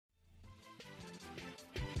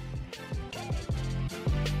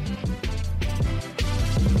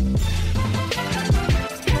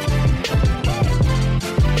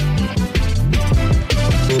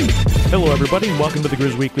everybody, and welcome to the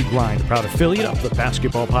Grizz Weekly Grind, a proud affiliate of the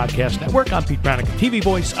Basketball Podcast Network. I'm Pete Pranica, TV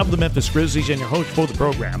voice of the Memphis Grizzlies and your host for the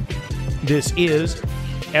program. This is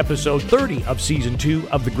episode 30 of Season 2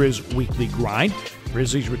 of the Grizz Weekly Grind.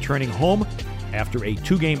 Grizzlies returning home after a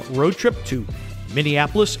two-game road trip to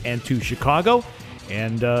Minneapolis and to Chicago,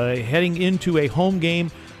 and heading into a home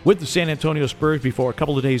game with the San Antonio Spurs before a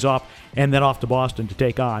couple of days off, and then off to Boston to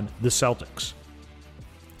take on the Celtics.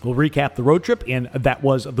 We'll recap the road trip, and that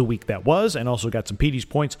was the week that was, and also got some Petey's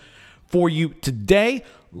points for you today.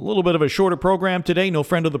 A little bit of a shorter program today. No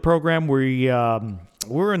friend of the program.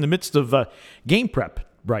 We're in the midst of game prep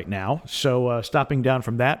right now, so stopping down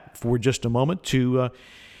from that for just a moment to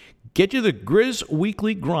get you the Grizz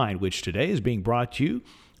Weekly Grind, which today is being brought to you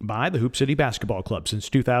by the Hoop City Basketball Club. Since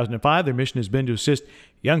 2005, their mission has been to assist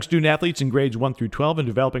young student-athletes in grades 1 through 12 in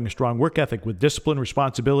developing a strong work ethic with discipline,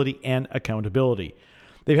 responsibility, and accountability.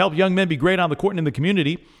 They've helped young men be great on the court and in the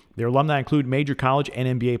community. Their alumni include major college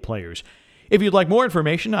and NBA players. If you'd like more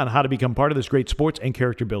information on how to become part of this great sports and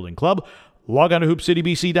character-building club, log on to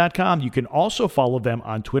hoopcitybc.com. You can also follow them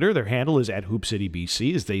on Twitter. Their handle is at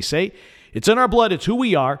hoopcitybc. As they say, it's in our blood. It's who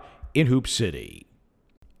we are in Hoop City.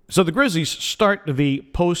 So the Grizzlies start the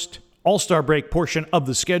post-All-Star break portion of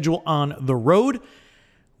the schedule on the road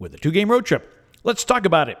with a two-game road trip. Let's talk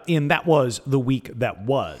about it in That Was the Week That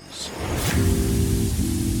Was.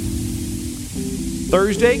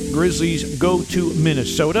 Thursday, Grizzlies go to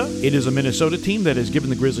Minnesota. It is a Minnesota team that has given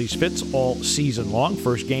the Grizzlies fits all season long.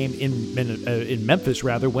 First game in Memphis,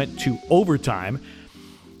 went to overtime.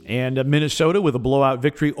 And Minnesota with a blowout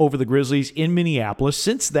victory over the Grizzlies in Minneapolis.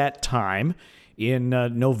 Since that time, in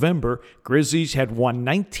November, Grizzlies had won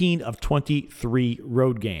 19 of 23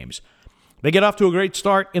 road games. They get off to a great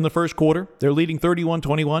start in the first quarter. They're leading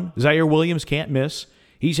 31-21. Zaire Williams can't miss.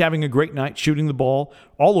 He's having a great night shooting the ball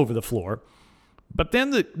all over the floor. But then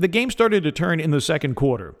the game started to turn in the second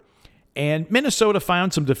quarter, and Minnesota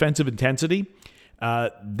found some defensive intensity.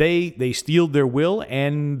 They steeled their will,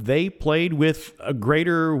 and they played with a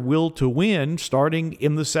greater will to win starting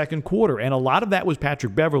in the second quarter. And a lot of that was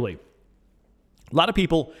Patrick Beverley. A lot of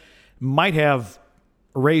people might have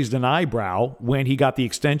raised an eyebrow when he got the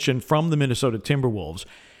extension from the Minnesota Timberwolves.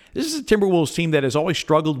 This is a Timberwolves team that has always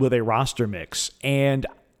struggled with a roster mix, and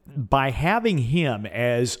by having him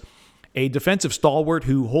as a defensive stalwart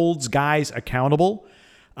who holds guys accountable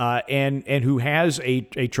and who has a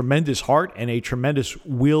tremendous heart and a tremendous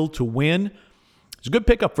will to win, it's a good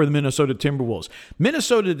pickup for the Minnesota Timberwolves.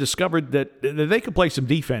 Minnesota discovered that they could play some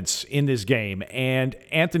defense in this game, and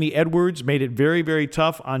Anthony Edwards made it very, very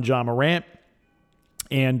tough on Ja Morant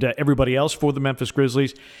and everybody else for the Memphis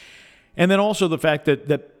Grizzlies. And then also the fact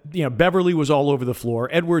that Beverley was all over the floor.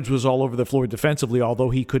 Edwards was all over the floor defensively, although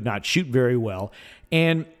he could not shoot very well.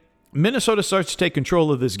 And Minnesota starts to take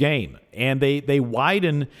control of this game, and they erase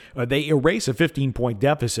a 15-point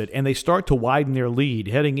deficit, and they start to widen their lead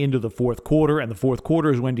heading into the fourth quarter. And the fourth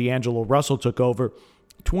quarter is when D'Angelo Russell took over.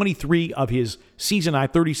 23 of his season-high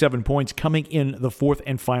 37 points coming in the fourth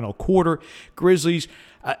and final quarter. Grizzlies,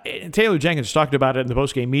 Taylor Jenkins talked about it in the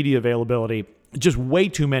postgame media availability, just way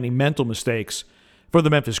too many mental mistakes for the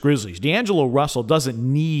Memphis Grizzlies. D'Angelo Russell doesn't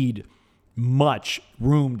need much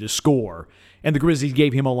room to score, and the Grizzlies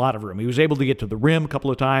gave him a lot of room. He was able to get to the rim a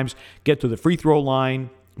couple of times, get to the free throw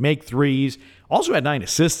line, make threes. Also had 9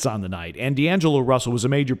 assists on the night, and D'Angelo Russell was a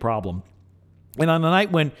major problem. And on the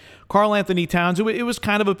night when Karl-Anthony Towns, it was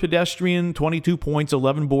kind of a pedestrian, 22 points,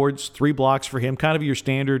 11 boards, 3 blocks for him, kind of your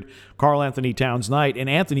standard Karl-Anthony Towns night. And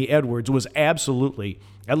Anthony Edwards was absolutely,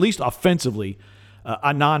 at least offensively,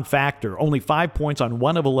 a non-factor. Only 5 points on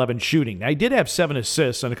 1 of 11 shooting. Now, he did have 7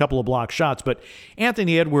 assists and a couple of block shots, but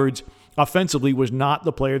Anthony Edwards offensively was not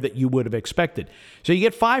the player that you would have expected. So you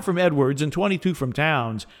get 5 from Edwards and 22 from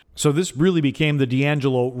Towns. So this really became the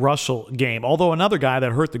D'Angelo Russell game. Although another guy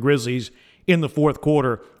that hurt the Grizzlies in the fourth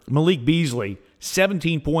quarter, Malik Beasley,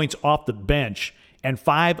 17 points off the bench and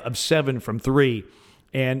 5 of 7 from 3.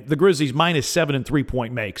 And the Grizzlies -7 in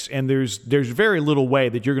three-point makes. And there's very little way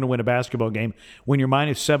that you're going to win a basketball game when you're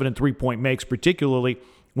 -7 in three-point makes, particularly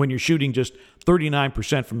when you're shooting just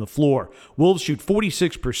 39% from the floor. Wolves shoot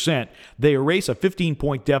 46%. They erase a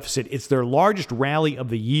 15-point deficit. It's their largest rally of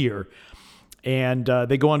the year. And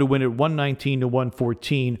they go on to win it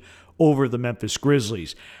 119-114 over the Memphis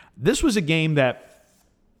Grizzlies. This was a game that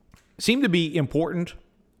seemed to be important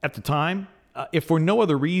at the time, if for no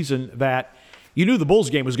other reason that you knew the Bulls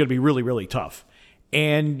game was going to be really, really tough.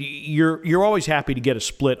 And you're always happy to get a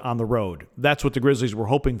split on the road. That's what the Grizzlies were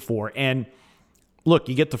hoping for. And look,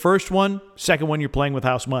 you get the first one, second one you're playing with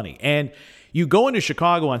house money. And you go into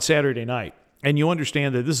Chicago on Saturday night, and you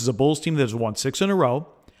understand that this is a Bulls team that has won 6 in a row.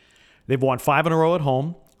 They've won 5 in a row at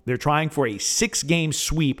home. They're trying for a 6-game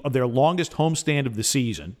sweep of their longest homestand of the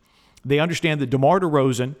season. They understand that DeMar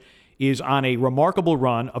DeRozan is on a remarkable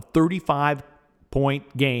run of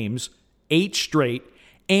 35-point games, 8 straight,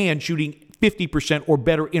 and shooting 50% or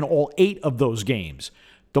better in all 8 of those games.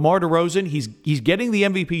 DeMar DeRozan, he's getting the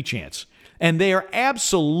MVP chance, and they are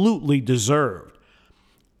absolutely deserved.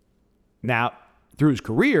 Now, through his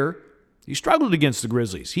career, he struggled against the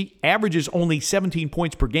Grizzlies. He averages only 17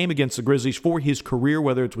 points per game against the Grizzlies for his career,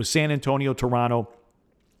 whether it's with San Antonio, Toronto,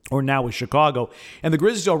 or now with Chicago. And the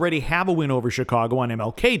Grizzlies already have a win over Chicago on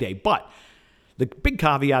MLK Day. But the big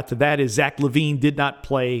caveat to that is Zach LaVine did not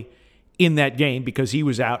play in that game because he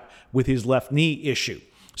was out with his left knee issue.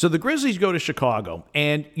 So the Grizzlies go to Chicago,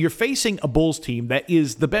 and you're facing a Bulls team that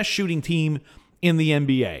is the best shooting team in the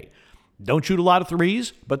NBA. Don't shoot a lot of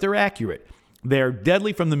threes, but they're accurate. They're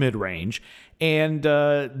deadly from the mid-range, and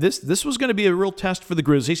this was going to be a real test for the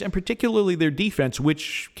Grizzlies, and particularly their defense,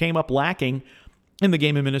 which came up lacking in the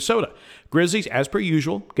game in Minnesota. Grizzlies, as per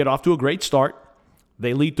usual, get off to a great start.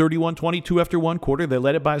 They lead 31-22 after one quarter. They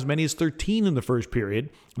led it by as many as 13 in the first period.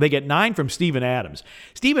 They get 9 from Steven Adams.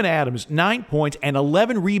 Steven Adams, 9 points and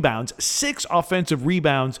 11 rebounds, 6 offensive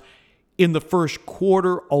rebounds in the first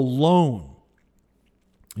quarter alone.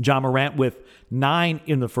 Ja Morant with 9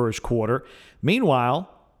 in the first quarter. Meanwhile,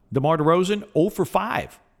 DeMar DeRozan 0 for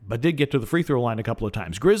 5, but did get to the free throw line a couple of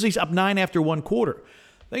times. Grizzlies up 9 after one quarter.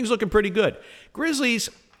 Things looking pretty good. Grizzlies,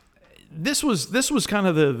 this was kind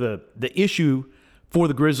of the issue for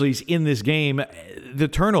the Grizzlies in this game. The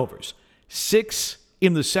turnovers, 6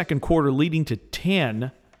 in the second quarter, leading to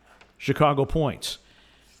 10 Chicago points.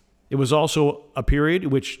 It was also a period in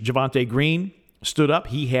which Javonte Green stood up.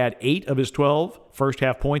 He had 8 of his 12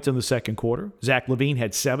 first-half points in the second quarter. Zach LaVine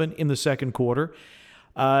had 7 in the second quarter.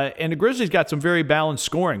 And the Grizzlies got some very balanced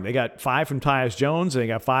scoring. They got 5 from Tyus Jones. They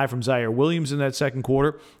got 5 from Zaire Williams in that second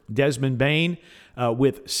quarter. Desmond Bane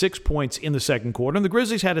with 6 points in the second quarter. And the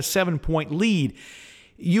Grizzlies had a 7-point lead.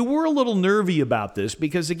 You were a little nervy about this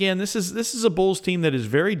because, again, this is a Bulls team that is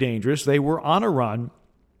very dangerous. They were on a run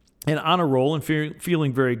and on a roll and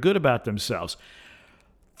feeling very good about themselves.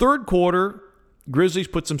 Third quarter, Grizzlies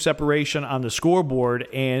put some separation on the scoreboard,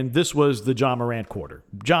 and this was the Ja Morant quarter.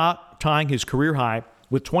 Ja tying his career high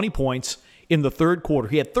with 20 points in the third quarter.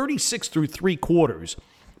 He had 36 through 3 quarters.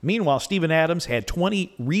 Meanwhile, Steven Adams had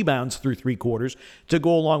 20 rebounds through 3 quarters to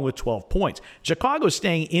go along with 12 points. Chicago's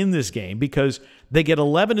staying in this game because they get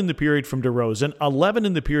 11 in the period from DeRozan, 11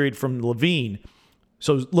 in the period from LaVine.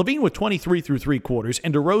 So LaVine with 23 through 3 quarters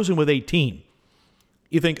and DeRozan with 18.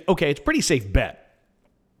 You think, okay, it's a pretty safe bet.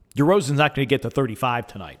 DeRozan's not going to get to 35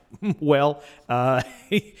 tonight. Well, I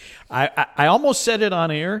almost said it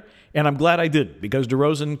on air, and I'm glad I didn't because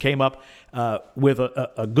DeRozan came up with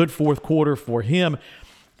a good fourth quarter for him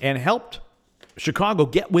and helped Chicago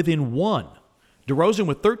get within 1. DeRozan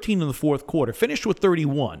with 13 in the fourth quarter, finished with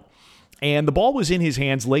 31. And the ball was in his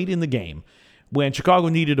hands late in the game when Chicago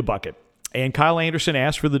needed a bucket. And Kyle Anderson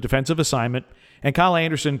asked for the defensive assignment, and Kyle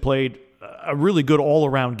Anderson played a really good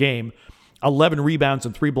all-around game. 11 rebounds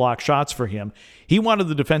and 3 block shots for him. He wanted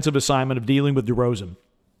the defensive assignment of dealing with DeRozan.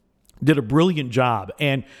 Did a brilliant job.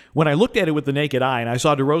 And when I looked at it with the naked eye and I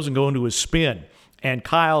saw DeRozan go into his spin and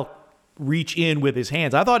Kyle reach in with his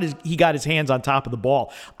hands, I thought he got his hands on top of the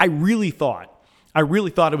ball. I really thought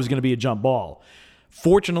it was going to be a jump ball.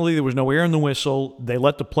 Fortunately, there was no air in the whistle. They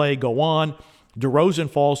let the play go on. DeRozan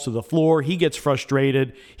falls to the floor. He gets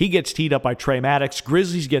frustrated. He gets teed up by Trey Maddox.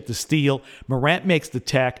 Grizzlies get the steal. Morant makes the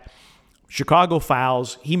tech. Chicago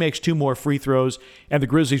fouls. He makes 2 more free throws, and the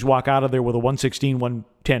Grizzlies walk out of there with a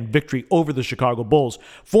 116-110 victory over the Chicago Bulls.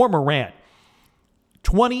 For Morant,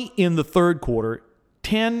 20 in the third quarter,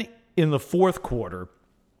 10 in the fourth quarter,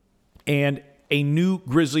 and a new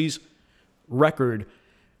Grizzlies record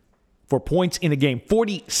for points in a game,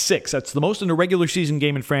 46. That's the most in a regular season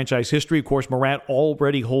game in franchise history. Of course, Morant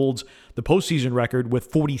already holds the postseason record with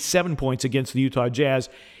 47 points against the Utah Jazz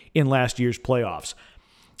in last year's playoffs.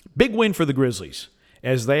 Big win for the Grizzlies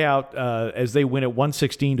as they win at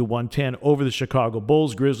 116-110 over the Chicago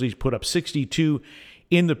Bulls. Grizzlies put up 62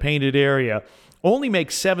 in the painted area. Only make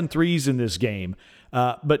 7 threes in this game,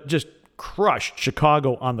 but just crushed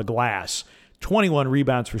Chicago on the glass. 21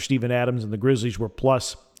 rebounds for Steven Adams, and the Grizzlies were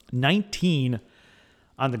plus 19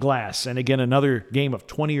 on the glass. And again, another game of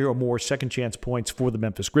 20 or more second chance points for the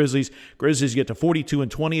Memphis Grizzlies. Grizzlies get to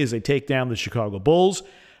 42-20 as they take down the Chicago Bulls.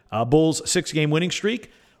 Bulls' 6-game winning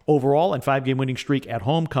streak overall and 5-game winning streak at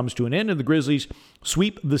home comes to an end, and the Grizzlies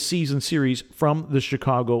sweep the season series from the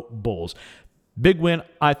Chicago Bulls. Big win,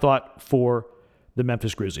 I thought, for the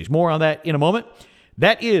Memphis Grizzlies. More on that in a moment.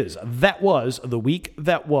 That was the week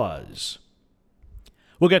that was.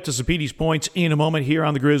 We'll get to Petey's points in a moment here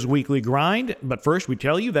on the Grizz Weekly Grind. But first, we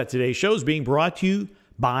tell you that today's show is being brought to you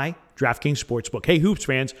by DraftKings Sportsbook. Hey, Hoops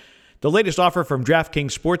fans, the latest offer from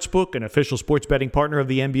DraftKings Sportsbook, an official sports betting partner of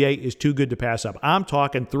the NBA, is too good to pass up. I'm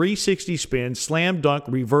talking 360 spin, slam dunk,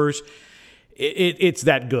 reverse. It's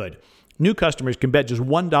that good. New customers can bet just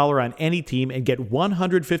 $1 on any team and get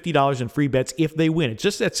 $150 in free bets if they win. It's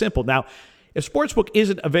just that simple. Now, if Sportsbook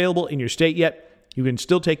isn't available in your state yet, you can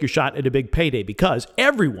still take your shot at a big payday because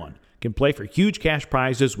everyone can play for huge cash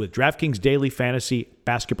prizes with DraftKings daily fantasy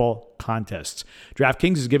basketball contests.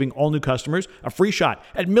 DraftKings is giving all new customers a free shot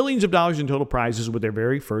at millions of dollars in total prizes with their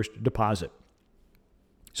very first deposit.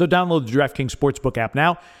 So download the DraftKings Sportsbook app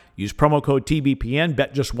now. Use promo code TBPN,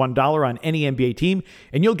 bet just $1 on any NBA team,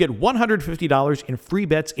 and you'll get $150 in free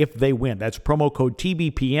bets if they win. That's promo code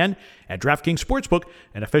TBPN at DraftKings Sportsbook,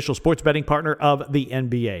 an official sports betting partner of the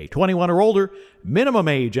NBA. 21 or older, minimum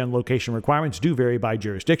age and location requirements do vary by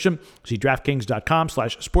jurisdiction. See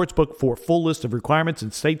DraftKings.com/sportsbook for full list of requirements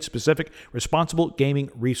and state-specific responsible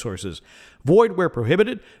gaming resources. Void where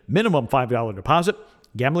prohibited, minimum $5 deposit.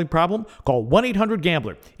 Gambling problem? Call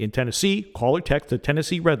 1-800-GAMBLER. In Tennessee, call or text the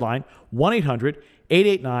Tennessee Red Line,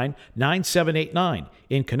 1-800-889-9789.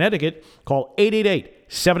 In Connecticut, call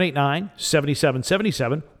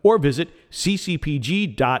 888-789-7777 or visit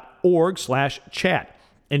ccpg.org/chat.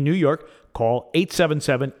 In New York, call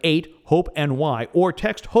 877-8-HOPE-NY or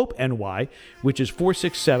text HOPE-NY, which is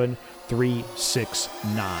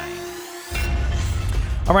 467-369.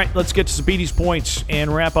 All right, let's get to Petey's points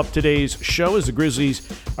and wrap up today's show as the Grizzlies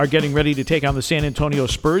are getting ready to take on the San Antonio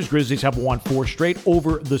Spurs. Grizzlies have won 4 straight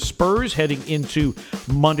over the Spurs heading into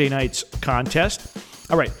Monday night's contest.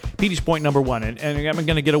 All right, Petey's point number 1, and I'm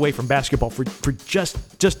going to get away from basketball for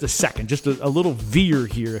just a second, just a little veer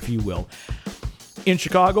here, if you will. In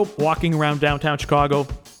Chicago, walking around downtown Chicago,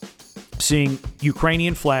 seeing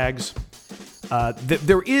Ukrainian flags.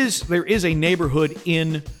 There is a neighborhood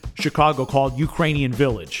in Chicago called Ukrainian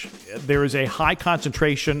Village. There is a high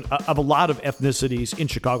concentration of a lot of ethnicities in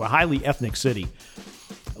Chicago, a highly ethnic city.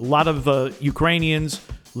 A lot of Ukrainians,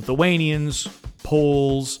 Lithuanians,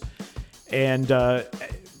 Poles, and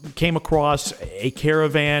came across a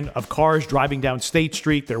caravan of cars driving down State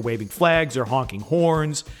Street. They're waving flags, they're honking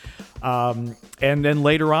horns. And then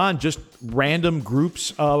later on, just random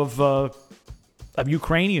groups of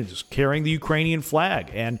Ukrainians carrying the Ukrainian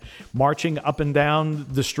flag and marching up and down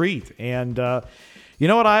the street. And you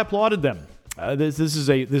know what? I applauded them. This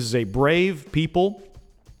is a brave people.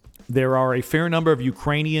 There are a fair number of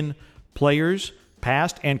Ukrainian players,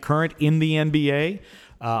 past and current, in the NBA.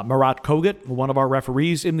 Marat Kogut, one of our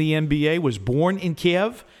referees in the NBA, was born in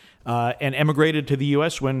Kiev and emigrated to the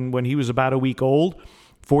U.S. when he was about a week old.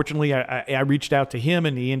 Fortunately, I reached out to him,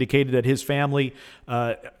 and he indicated that his family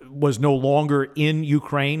was no longer in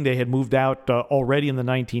Ukraine. They had moved out already in the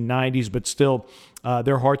 1990s, but still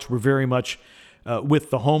their hearts were very much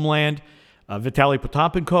with the homeland. Vitaly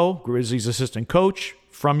Potapenko, Grizzlies' assistant coach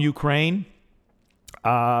from Ukraine.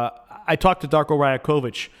 I talked to Darko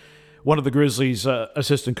Rajakovic, one of the Grizzlies'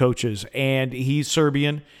 assistant coaches, and he's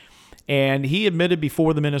Serbian. And he admitted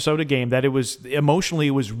before the Minnesota game that it was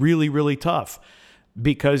really, really tough.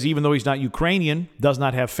 Because even though he's not Ukrainian, does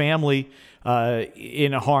not have family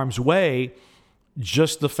in harm's way,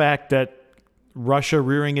 just the fact that Russia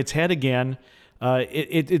rearing its head again,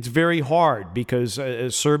 it's very hard because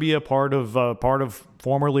Serbia, part of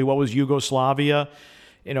formerly what was Yugoslavia,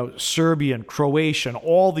 Serbian, Croatian,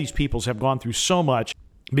 all these peoples have gone through so much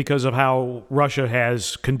because of how Russia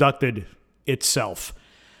has conducted itself.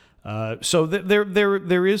 So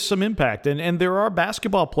there is some impact, and there are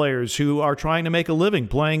basketball players who are trying to make a living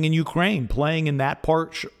playing in Ukraine, playing in that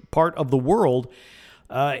part of the world,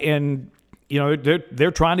 and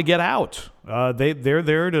they're trying to get out. They're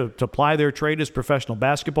there to ply their trade as professional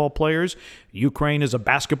basketball players. Ukraine is a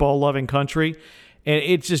basketball-loving country, and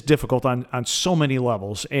it's just difficult on so many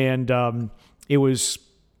levels. And it was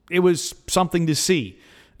something to see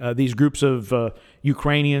these groups of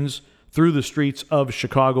Ukrainians through the streets of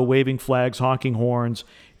Chicago, waving flags, honking horns,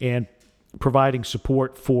 and providing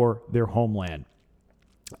support for their homeland.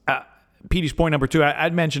 Petey's point number 2,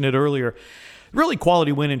 I'd mentioned it earlier, really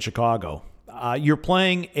quality win in Chicago. You're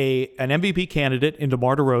playing an MVP candidate in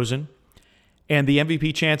DeMar DeRozan, and the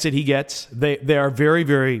MVP chance that he gets, they are very,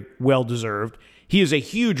 very well-deserved. He is a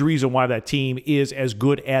huge reason why that team is as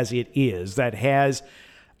good as it is, that has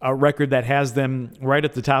a record that has them right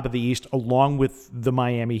at the top of the East, along with the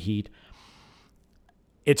Miami Heat.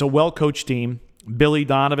 It's a well-coached team. Billy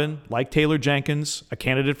Donovan, like Taylor Jenkins, a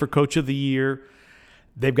candidate for Coach of the Year.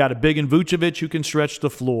 They've got a big in Vucevic who can stretch the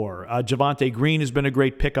floor. Javonte Green has been a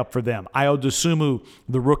great pickup for them. Ayo Dosunmu,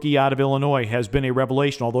 the rookie out of Illinois, has been a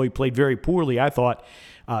revelation, although he played very poorly, I thought,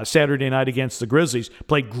 Saturday night against the Grizzlies.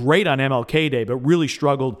 Played great on MLK Day, but really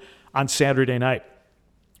struggled on Saturday night.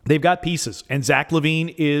 They've got pieces, and Zach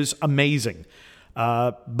LaVine is amazing.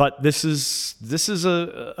 But this is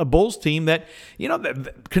a Bulls team that,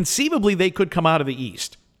 conceivably they could come out of the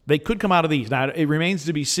East. They could come out of the East. Now, it remains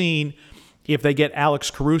to be seen if they get Alex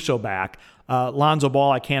Caruso back. Lonzo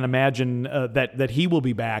Ball, I can't imagine that he will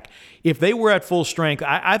be back. If they were at full strength,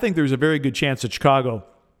 I think there's a very good chance that Chicago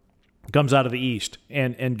comes out of the East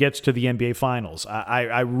and gets to the NBA Finals.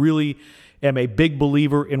 I really am a big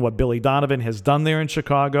believer in what Billy Donovan has done there in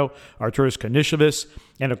Chicago, Arturas Karnisovas,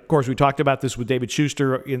 and of course we talked about this with David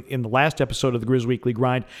Schuster in the last episode of the Grizz Weekly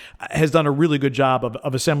Grind, has done a really good job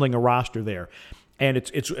of assembling a roster there. And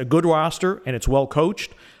it's a good roster, and it's well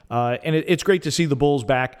coached. And it's great to see the Bulls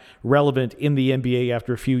back relevant in the NBA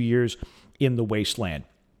after a few years in the wasteland.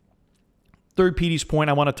 Third Petey's point,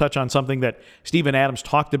 I want to touch on something that Steven Adams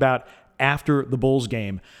talked about after the Bulls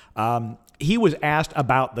game. He was asked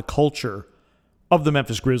about the culture of the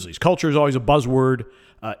Memphis Grizzlies. Culture is always a buzzword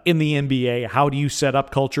in the NBA. How do you set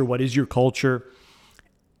up culture? What is your culture?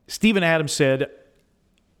 Steven Adams said,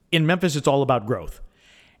 in Memphis, it's all about growth.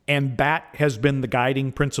 And that has been the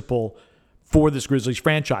guiding principle for this Grizzlies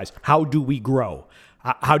franchise. How do we grow?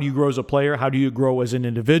 How do you grow as a player? How do you grow as an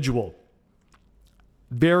individual?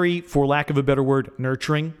 Very, for lack of a better word,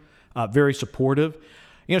 nurturing, very supportive.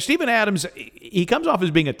 Steven Adams, he comes off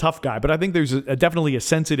as being a tough guy, but I think there's definitely a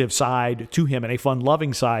sensitive side to him and a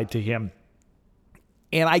fun-loving side to him.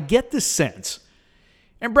 And I get the sense,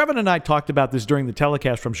 and Brevin and I talked about this during the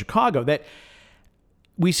telecast from Chicago, that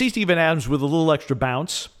we see Steven Adams with a little extra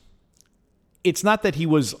bounce. It's not that he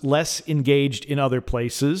was less engaged in other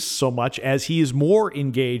places so much as he is more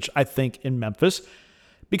engaged, I think, in Memphis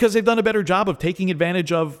because they've done a better job of taking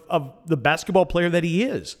advantage of the basketball player that he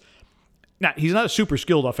is. Now, he's not a super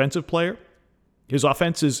skilled offensive player. His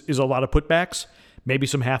offense is a lot of putbacks, maybe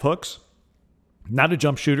some half hooks. Not a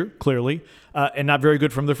jump shooter, clearly, and not very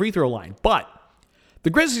good from the free throw line. But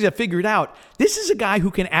the Grizzlies have figured out this is a guy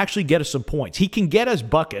who can actually get us some points. He can get us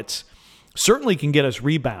buckets, certainly can get us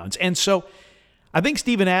rebounds. And so I think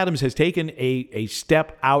Steven Adams has taken a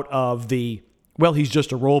step out of he's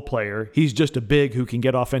just a role player. He's just a big who can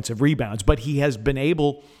get offensive rebounds, but he has been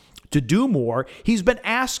able to do more. He's been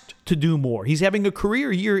asked to do more. He's having a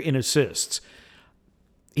career year in assists.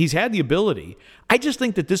 He's had the ability. I just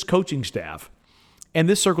think that this coaching staff, and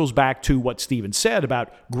this circles back to what Steven said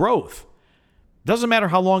about growth, doesn't matter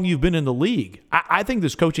how long you've been in the league. I think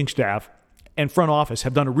this coaching staff and front office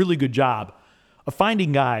have done a really good job of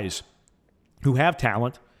finding guys who have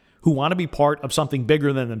talent, who want to be part of something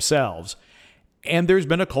bigger than themselves. And there's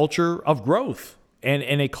been a culture of growth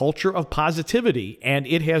and a culture of positivity. And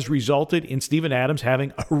it has resulted in Steven Adams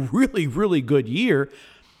having a really, really good year.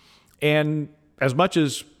 And as much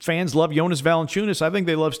as fans love Jonas Valanciunas, I think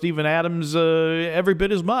they love Steven Adams every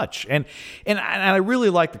bit as much. And I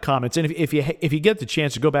really like the comments. And if you get the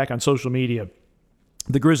chance to go back on social media,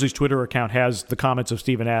 the Grizzlies Twitter account has the comments of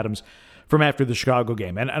Steven Adams from after the Chicago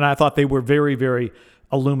game. And I thought they were very, very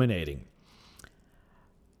illuminating.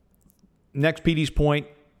 Next, Petey's point,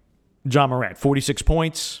 Ja Morant, 46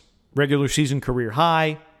 points, regular season career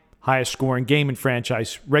high, highest scoring game in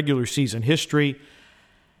franchise regular season history.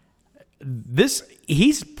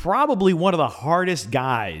 He's probably one of the hardest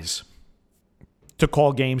guys to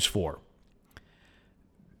call games for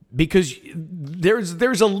because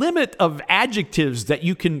there's a limit of adjectives that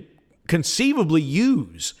you can conceivably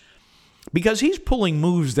use because he's pulling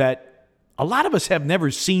moves that a lot of us have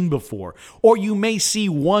never seen before, or you may see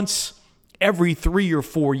once every 3 or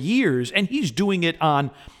 4 years, and he's doing it on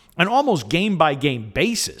an almost game-by-game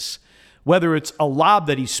basis, whether it's a lob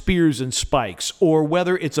that he spears and spikes or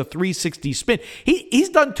whether it's a 360 spin. He's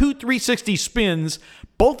done 2 360 spins,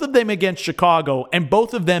 both of them against Chicago, and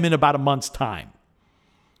both of them in about a month's time.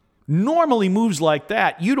 Normally, moves like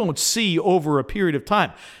that you don't see over a period of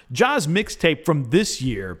time. Ja's mixtape from this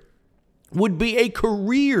year would be a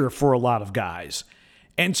career for a lot of guys.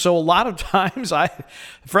 And so a lot of times,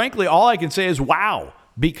 frankly, all I can say is wow,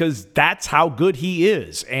 because that's how good he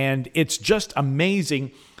is. And it's just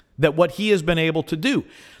amazing that what he has been able to do.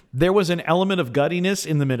 There was an element of guttiness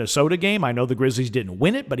in the Minnesota game. I know the Grizzlies didn't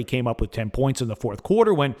win it, but he came up with 10 points in the fourth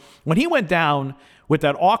quarter. When he went down with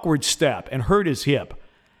that awkward step and hurt his hip,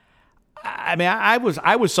 I mean, I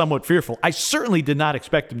was somewhat fearful. I certainly did not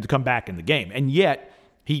expect him to come back in the game. And yet,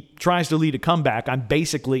 he tries to lead a comeback on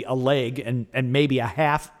basically a leg and maybe a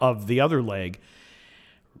half of the other leg.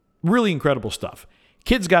 Really incredible stuff.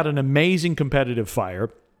 Kid's got an amazing competitive fire.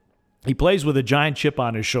 He plays with a giant chip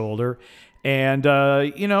on his shoulder. And,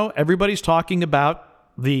 everybody's talking about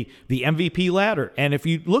the MVP ladder. And if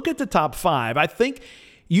you look at the top five, I think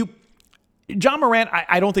John Morant,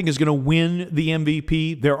 I don't think is going to win the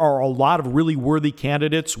MVP. There are a lot of really worthy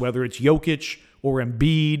candidates, whether it's Jokic or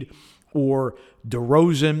Embiid or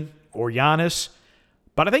DeRozan or Giannis.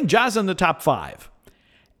 But I think Ja's in the top five.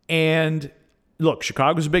 And look,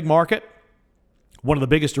 Chicago's a big market, one of the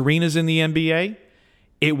biggest arenas in the NBA.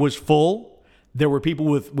 It was full. There were people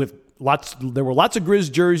with lots of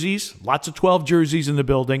Grizz jerseys, lots of 12 jerseys in the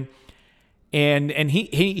building. And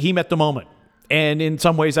he met the moment. And in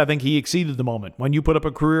some ways, I think he exceeded the moment. When you put up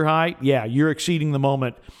a career high, yeah, you're exceeding the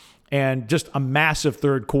moment. And just a massive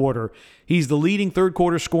third quarter. He's the leading third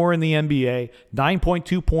quarter scorer in the NBA,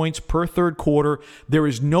 9.2 points per third quarter. There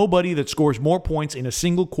is nobody that scores more points in a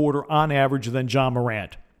single quarter on average than John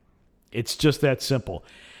Morant. It's just that simple.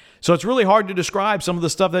 So it's really hard to describe some of the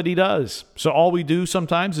stuff that he does. So all we do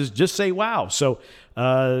sometimes is just say, wow. So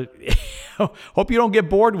hope you don't get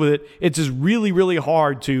bored with it. It's just really, really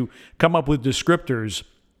hard to come up with descriptors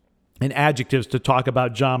and adjectives to talk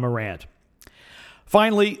about John Morant.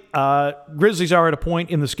 Finally, Grizzlies are at a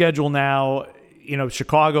point in the schedule now,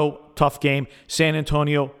 Chicago, tough game. San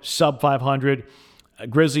Antonio, sub 500.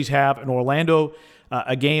 Grizzlies have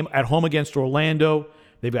a game at home against Orlando.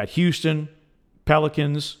 They've got Houston,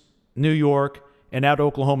 Pelicans, New York, and out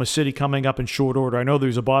Oklahoma City coming up in short order. I know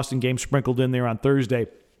there's a Boston game sprinkled in there on Thursday.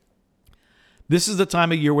 This is the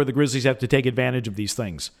time of year where the Grizzlies have to take advantage of these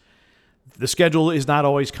things. The schedule is not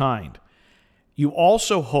always kind. You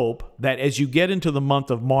also hope that as you get into the month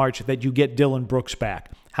of March that you get Dillon Brooks back.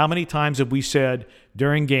 How many times have we said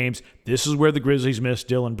during games, this is where the Grizzlies missed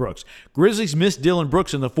Dillon Brooks? Grizzlies missed Dillon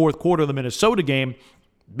Brooks in the fourth quarter of the Minnesota game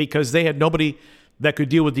because they had nobody that could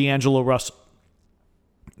deal with D'Angelo Russell.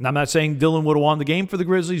 And I'm not saying Dillon would have won the game for the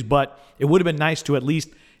Grizzlies, but it would have been nice to at least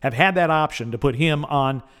have had that option to put him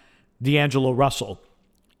on D'Angelo Russell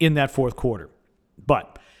in that fourth quarter.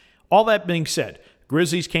 But all that being said,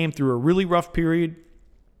 Grizzlies came through a really rough period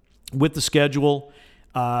with the schedule.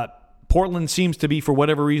 Portland seems to be, for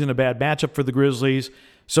whatever reason, a bad matchup for the Grizzlies.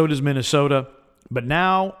 So does Minnesota. But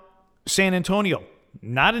now, San Antonio,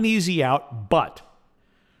 not an easy out, but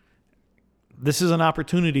this is an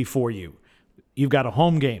opportunity for you. You've got a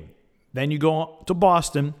home game. Then you go to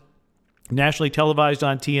Boston, nationally televised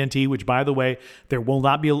on TNT, which, by the way, there will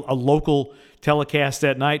not be a local telecast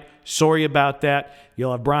that night. Sorry about that.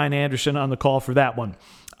 You'll have Brian Anderson on the call for that one,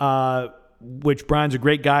 which Brian's a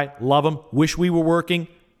great guy. Love him. Wish we were working.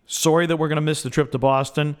 Sorry that we're going to miss the trip to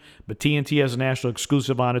Boston, but TNT has a national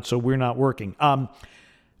exclusive on it, so we're not working.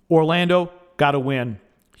 Orlando, got to win.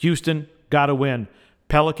 Houston, got to win.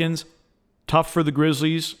 Pelicans, tough for the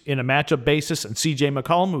Grizzlies in a matchup basis, and CJ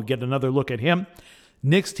McCollum, we get another look at him.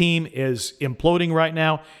 Knicks team is imploding right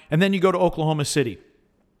now. And then you go to Oklahoma City.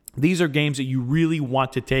 These are games that you really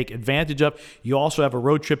want to take advantage of. You also have a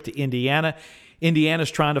road trip to Indiana.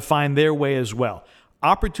 Indiana's trying to find their way as well.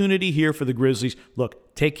 Opportunity here for the Grizzlies.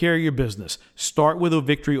 Look, take care of your business. Start with a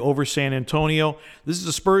victory over San Antonio. This is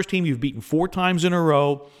a Spurs team you've beaten 4 times in a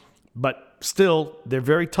row, but still, they're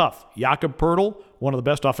very tough. Jakob Poeltl, one of the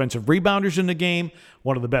best offensive rebounders in the game,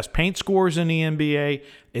 one of the best paint scorers in the NBA.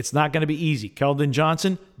 It's not going to be easy. Keldon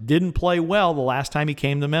Johnson didn't play well the last time he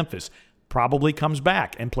came to Memphis. Probably comes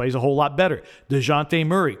back and plays a whole lot better. DeJounte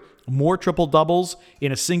Murray, more triple-doubles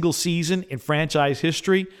in a single season in franchise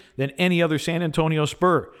history than any other San Antonio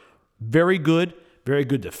Spur. Very good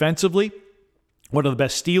defensively. One of the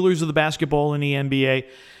best stealers of the basketball in the NBA.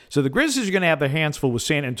 So the Grizzlies are going to have their hands full with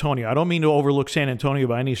San Antonio. I don't mean to overlook San Antonio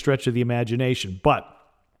by any stretch of the imagination, but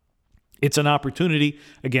it's an opportunity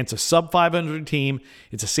against a sub-500 team.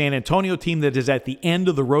 It's a San Antonio team that is at the end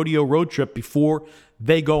of the rodeo road trip before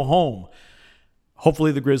they go home.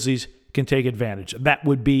 Hopefully the Grizzlies can take advantage. That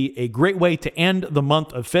would be a great way to end the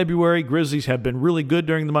month of February. Grizzlies have been really good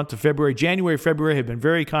during the month of February. January, February have been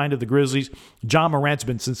very kind to the Grizzlies. John Morant's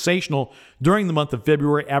been sensational during the month of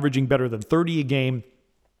February, averaging better than 30 a game.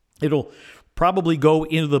 It'll probably go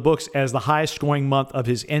into the books as the highest scoring month of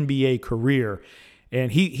his NBA career.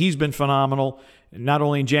 And he's been phenomenal, not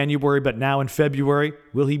only in January, but now in February.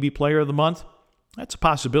 Will he be player of the month? That's a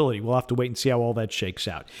possibility. We'll have to wait and see how all that shakes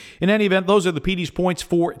out. In any event, those are the PD's points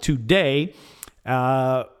for today.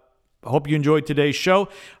 Hope you enjoyed today's show.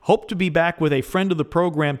 Hope to be back with a friend of the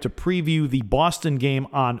program to preview the Boston game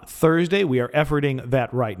on Thursday. We are efforting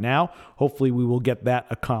that right now. Hopefully we will get that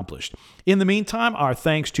accomplished. In the meantime, our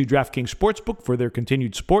thanks to DraftKings Sportsbook for their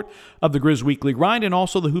continued support of the Grizz Weekly Grind and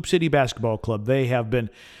also the Hoop City Basketball Club. They have been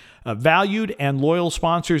valued and loyal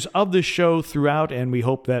sponsors of this show throughout, and we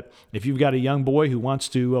hope that if you've got a young boy who wants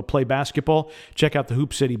to play basketball, check out the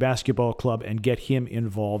Hoop City Basketball Club and get him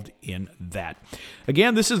involved in that.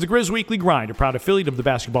 Again, this is the Grizz Weekly Grind, a proud affiliate of the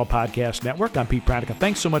Basketball Podcast Network. I'm Pete Pranica.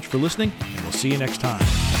 Thanks so much for listening, and we'll see you next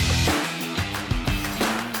time.